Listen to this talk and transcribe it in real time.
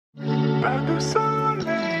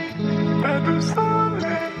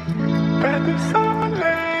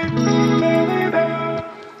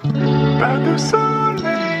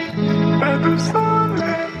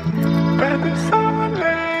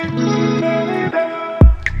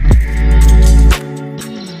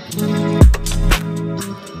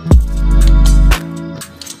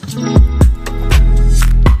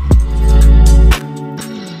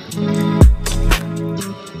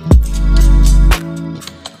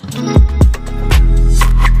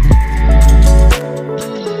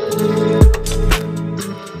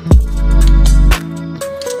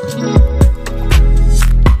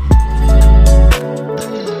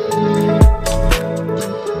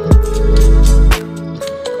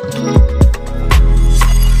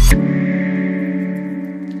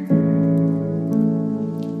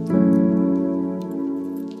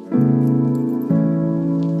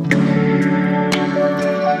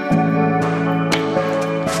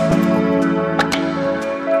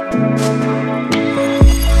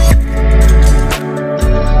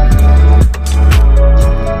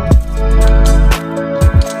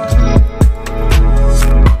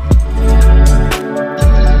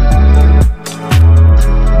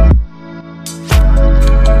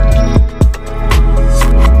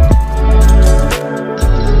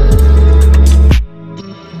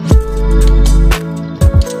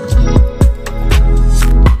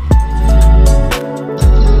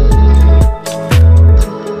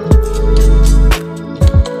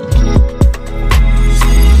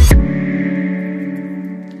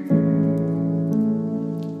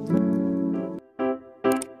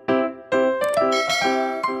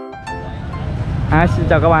Xin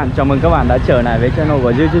chào các bạn, chào mừng các bạn đã trở lại với channel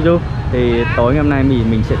của Chudu. Thì tối ngày hôm nay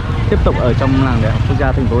mình sẽ tiếp tục ở trong làng Đại học Quốc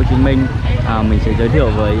gia thành phố Hồ Chí Minh. Mình sẽ giới thiệu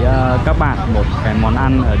với các bạn một cái món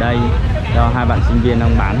ăn ở đây do hai bạn sinh viên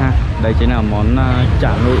đang bán ha. Đây chính là món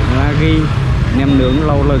chả nụ Maggi nem nướng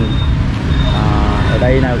lâu lừng. Ở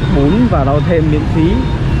đây là bún và rau thêm miễn phí,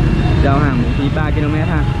 giao hàng miễn phí 3 km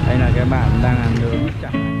ha. Đây là các bạn đang ăn nướng chả.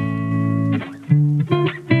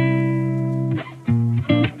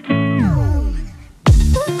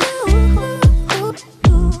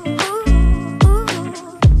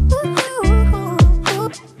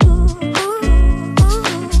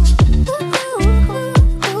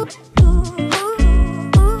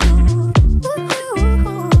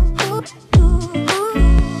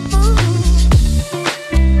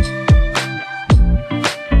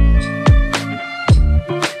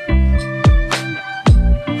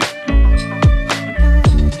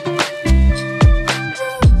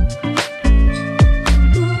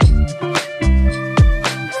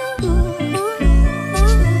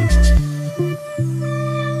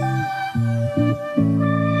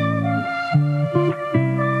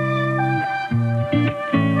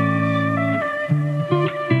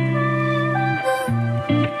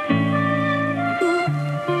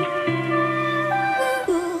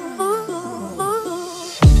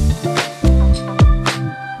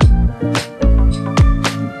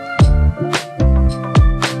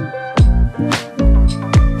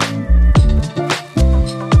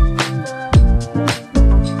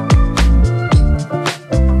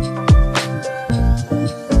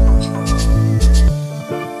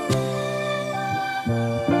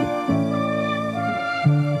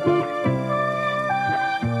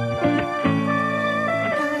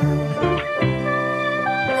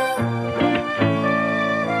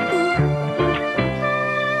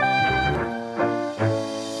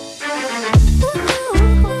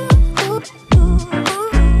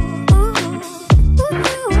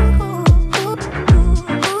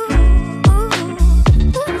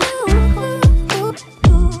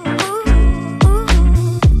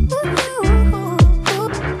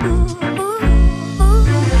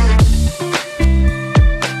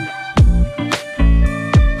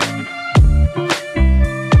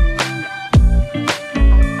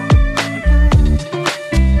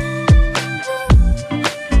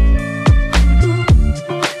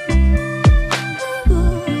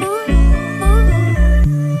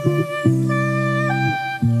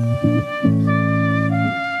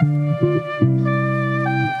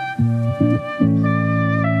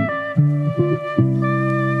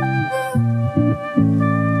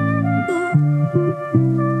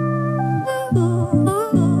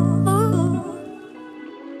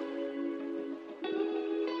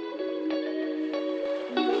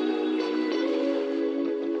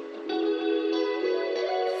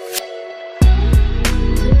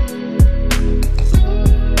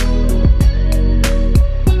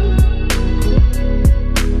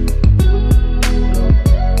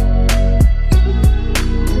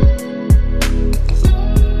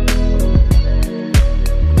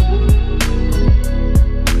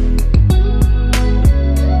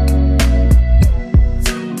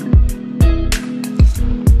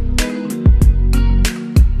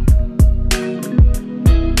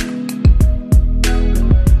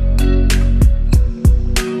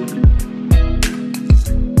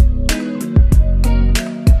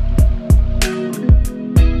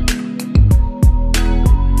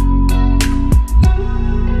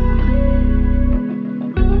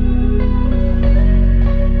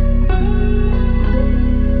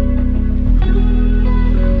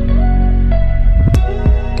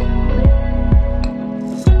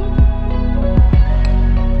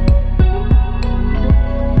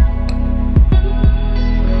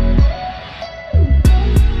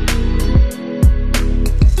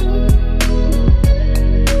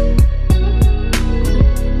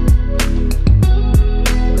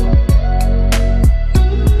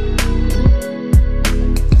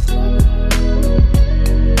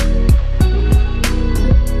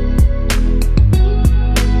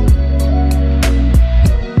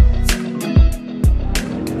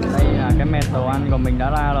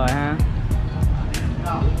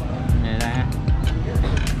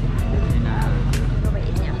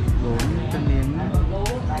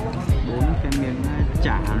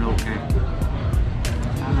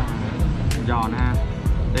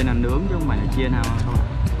 chiên nào các bạn.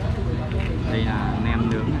 Đây là nem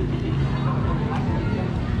nướng này.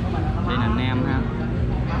 Đây là nem ha.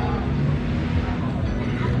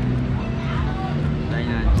 Đây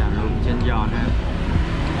là chả lụi chiên giòn ha.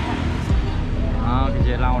 Đó, cái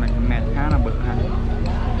dưa lau này mệt khá là bự ha.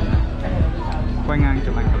 Quay ngang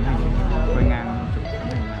chụp ảnh tấm hình. Quay ngang chụp tấm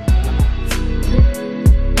hình.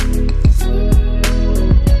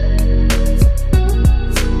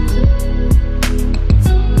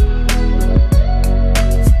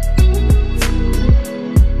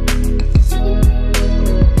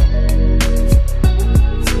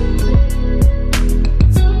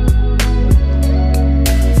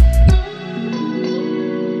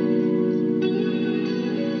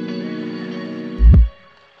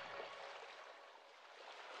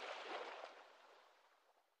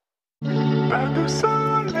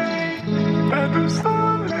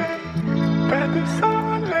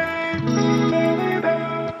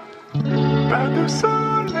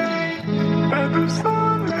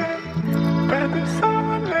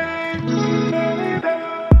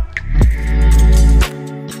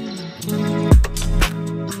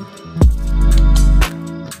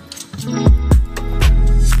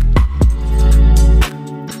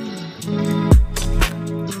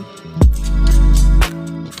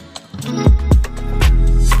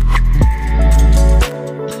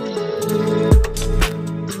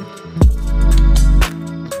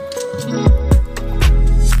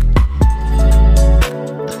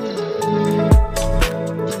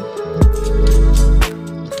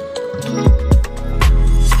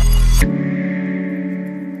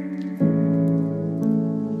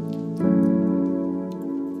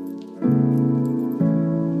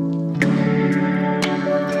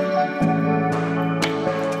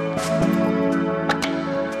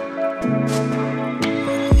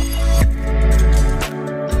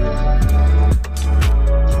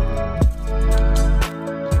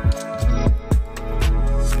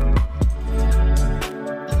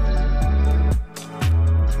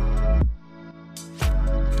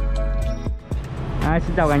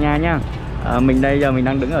 Xin chào cả nhà nha. Mình đây giờ mình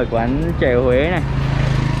đang đứng ở quán chè Huế này.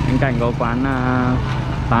 Bên cạnh có quán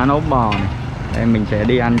phá ốp bò này. Đây mình sẽ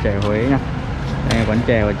đi ăn chè Huế nha. Đây là quán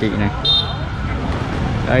chè của chị này.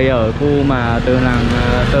 Đây ở khu mà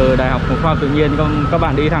từ Đại học Khoa học Tự nhiên các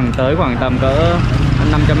bạn đi thẳng tới khoảng tầm cỡ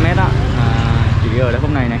 500m á. Chỉ ở đây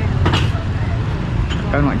khúc này này.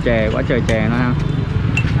 Các loại chè, quá trời chè nó ha.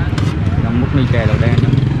 Nó múc ly chè đầu đen nữa.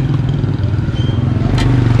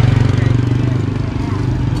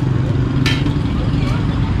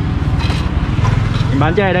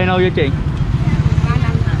 Bán chè đây lâu chưa chị?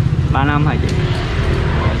 3 năm hả chị?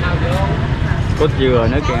 Cốt dừa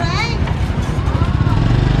nữa kìa.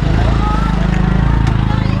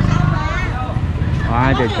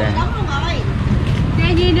 Quá trời chè.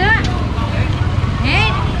 Chè gì nữa?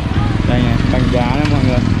 Đây nè, bánh giá đấy mọi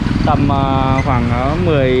người. Tầm khoảng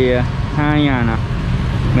 12.000 à.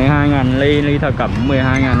 12.000 ly thập cẩm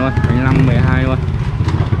 12.000 luôn, bánh 5 12 luôn.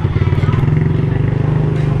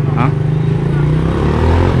 Đó.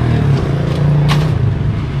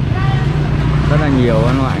 Rất là nhiều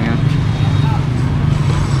các loại nha.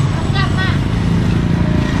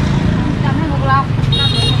 Cầm hay một lon?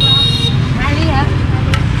 2 ly hả?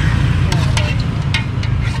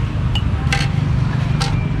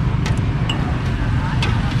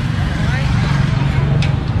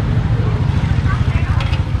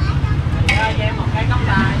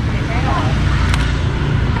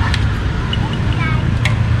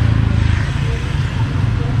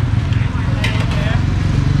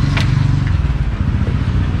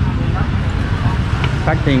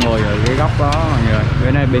 Khách thì ngồi ở cái góc đó mọi người,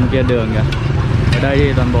 cái này bên kia đường kìa. Ở đây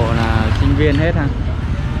thì toàn bộ là sinh viên hết ha.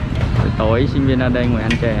 Tối sinh viên ra đây ngồi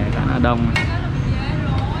ăn chè khá là đông.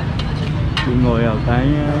 Đi ngồi ở cái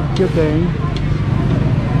trước cái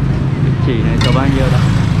chỉ này cho bao nhiêu đó.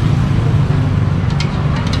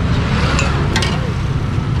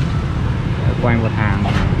 Quay một hàng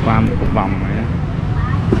qua một cục vòng này đó.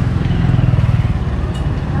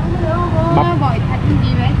 Bắp Bội thật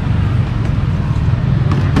gì vậy?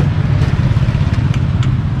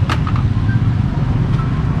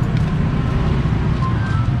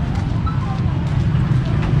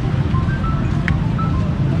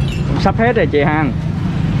 Sắp hết rồi chị hàng.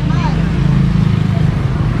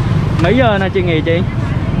 Mấy giờ là chị nghỉ chị?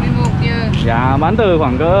 11 giờ. Dạ bán từ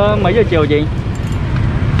khoảng cỡ mấy giờ chiều chị?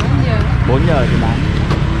 4 giờ. 4 giờ thì bán.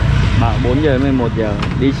 4 giờ đến 11 giờ.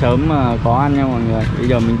 Đi sớm mà có ăn nha mọi người. Bây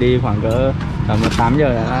giờ mình đi khoảng cỡ tầm 8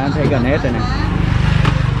 giờ đã thấy gần hết rồi này.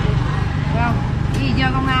 Không, đi cho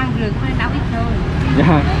công an rừng mới nấu ít thôi.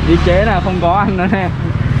 Dạ, đi chế là không có ăn nữa nè.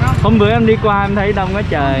 Hôm bữa em đi qua em thấy đông quá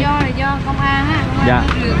trời. Do công an á, công an dạ.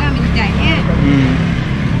 rửa ra mình chạy nhé.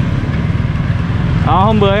 Đó,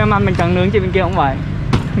 hôm bữa em ăn bánh tráng nướng trên bên kia cũng vậy.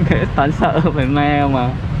 Toán sợ phải me mà.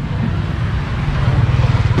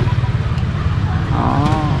 Đó,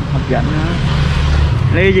 hấp dẫn đó.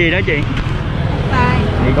 Ly gì đó chị? Tai.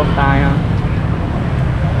 Ly cốc tai ha.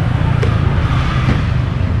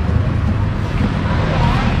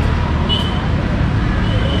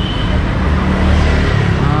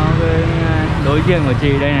 Đối diện của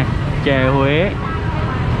chị đây này, chè Huế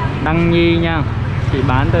Đăng Nhi nha. Chị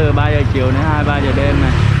bán từ 3 giờ chiều đến 2-3 giờ đêm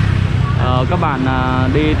này. Các bạn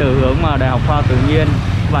đi từ hướng mà Đại học Khoa Tự nhiên,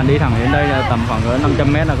 các bạn đi thẳng đến đây là tầm khoảng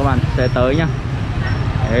 500 m là các bạn sẽ tới nhá.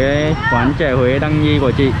 Đấy, quán chè Huế Đăng Nhi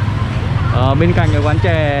của chị. Bên cạnh cái quán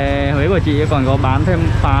chè Huế của chị còn có bán thêm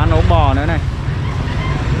phá nấu bò nữa này,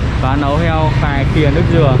 phá nấu heo, khoai khìa, nước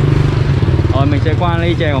dừa. Rồi mình sẽ qua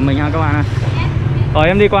ly chè của mình ha các bạn ha. Rồi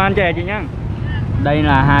em đi qua ăn chè chị nhá. Đây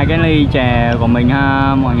là hai cái ly chè của mình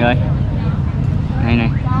ha mọi người. Đây này,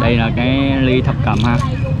 đây là cái ly thập cẩm ha,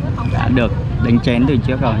 đã được đánh chén từ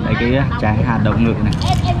trước rồi. Đây cái trái hạt đậu ngự này.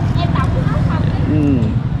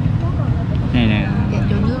 Này này,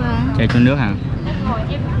 chè trộn nước hả?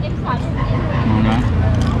 Ngon đó.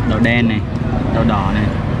 Đậu đen này, đậu đỏ này.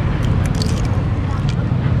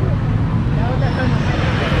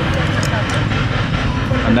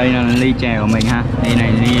 Còn đây là ly chè của mình ha. Ly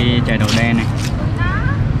này ly chè đậu đen này.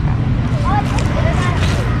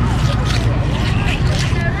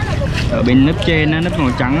 Ở bên lớp trên á, lớp màu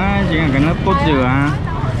trắng á, chính là cái lớp cốt dừa ha.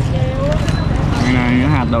 Đây là cái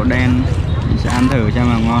hạt đậu đen. Mình sẽ ăn thử xem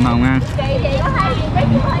là ngon không ha.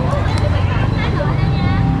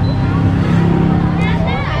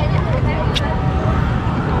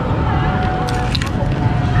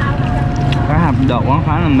 Cái hạt đậu á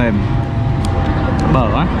khá là mềm, bở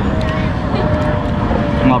á,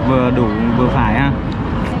 ngọt vừa đủ vừa phải ha.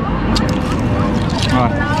 Rồi,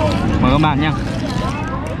 mời các bạn nhé.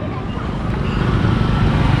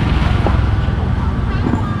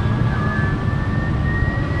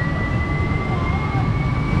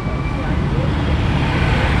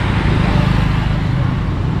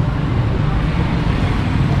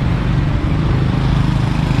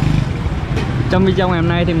 Trong video ngày hôm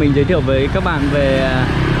nay thì mình giới thiệu với các bạn về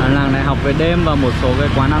làng Đại học về đêm và một số cái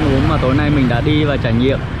quán ăn uống mà tối nay mình đã đi và trải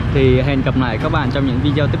nghiệm. Thì hẹn gặp lại các bạn trong những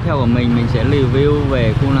video tiếp theo của mình sẽ review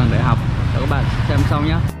về khu làng Đại học. Các bạn xem sau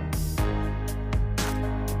nhé.